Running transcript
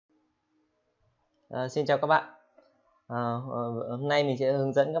Xin chào các bạn. Hôm nay mình sẽ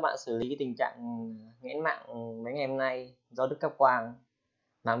hướng dẫn các bạn xử lý cái tình trạng nghẽn mạng mấy ngày hôm nay do đứt cáp quang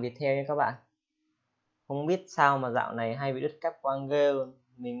mạng Viettel nha các bạn. Không biết sao mà dạo này hay bị đứt cáp quang ghê luôn.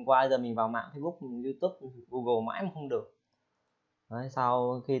 Mình qua giờ mình vào mạng Facebook, YouTube, Google mãi mà không được. Đấy,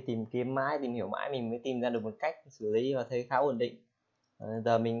 sau khi tìm kiếm mãi, tìm hiểu mãi mình mới tìm ra được một cách xử lý và thấy khá ổn định.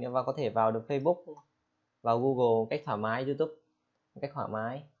 Giờ mình có thể vào được Facebook, vào Google một cách thoải mái, YouTube một cách thoải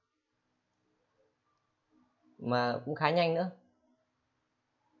mái mà cũng khá nhanh nữa.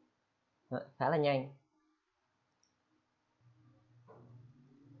 Khá là nhanh.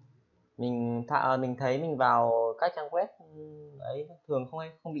 Mình thấy mình vào các trang web ấy thường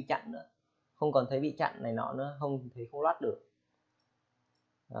không bị chặn nữa, không còn thấy bị chặn này nọ nữa, không loát được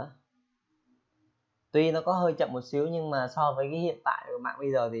đó. Tuy nó có hơi chậm một xíu nhưng mà so với cái hiện tại của mạng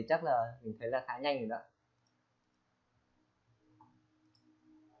bây giờ thì chắc là mình thấy là khá nhanh rồi đó.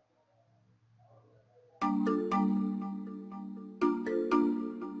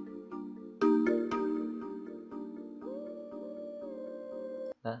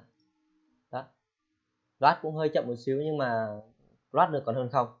 Đó, đó. Loát cũng hơi chậm một xíu nhưng mà loát được còn hơn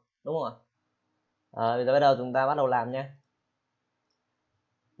không, đúng không ạ? Bây giờ bắt đầu chúng ta bắt đầu làm nhé.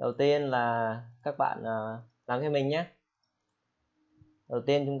 Đầu tiên là các bạn làm theo mình nhé. Đầu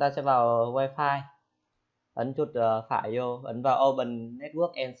tiên chúng ta sẽ vào Wi-Fi, ấn chuột phải vô, ấn vào Open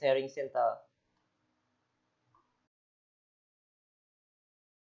Network and Sharing Center.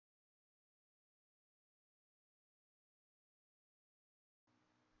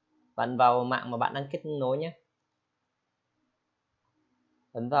 Bạn vào mạng mà bạn đang kết nối nhé,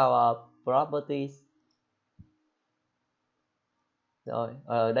 ấn vào Properties. Rồi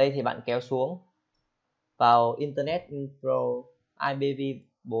ở đây thì bạn kéo xuống vào Internet Intro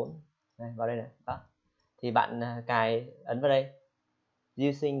IPv4 này, vào đây này đó. Thì bạn cài, ấn vào đây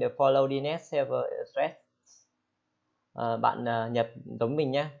using the follow DNS server address. Bạn nhập giống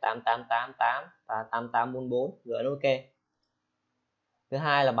mình nhé, 8888 và 8844 rồi ấn OK. Thứ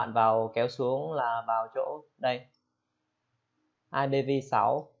hai là bạn vào kéo xuống là vào chỗ đây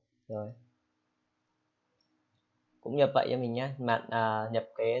IPv6 rồi cũng nhập vậy cho mình nhé. Bạn nhập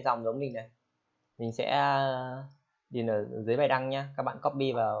cái dòng giống mình này, mình sẽ điền ở dưới bài đăng nhé, các bạn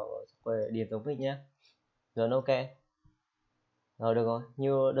copy vào rồi điền giống mình nhé, rồi OK. Rồi được rồi,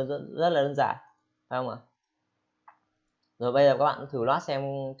 như rất là đơn giản phải không ạ? Rồi bây giờ các bạn thử loát xem,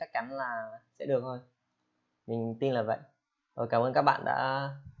 chắc chắn là sẽ được thôi, mình tin là vậy. Rồi cảm ơn các bạn đã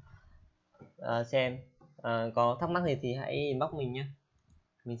xem. Có thắc mắc gì thì hãy inbox mình nhé,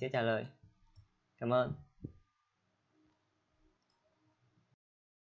 mình sẽ trả lời. Cảm ơn.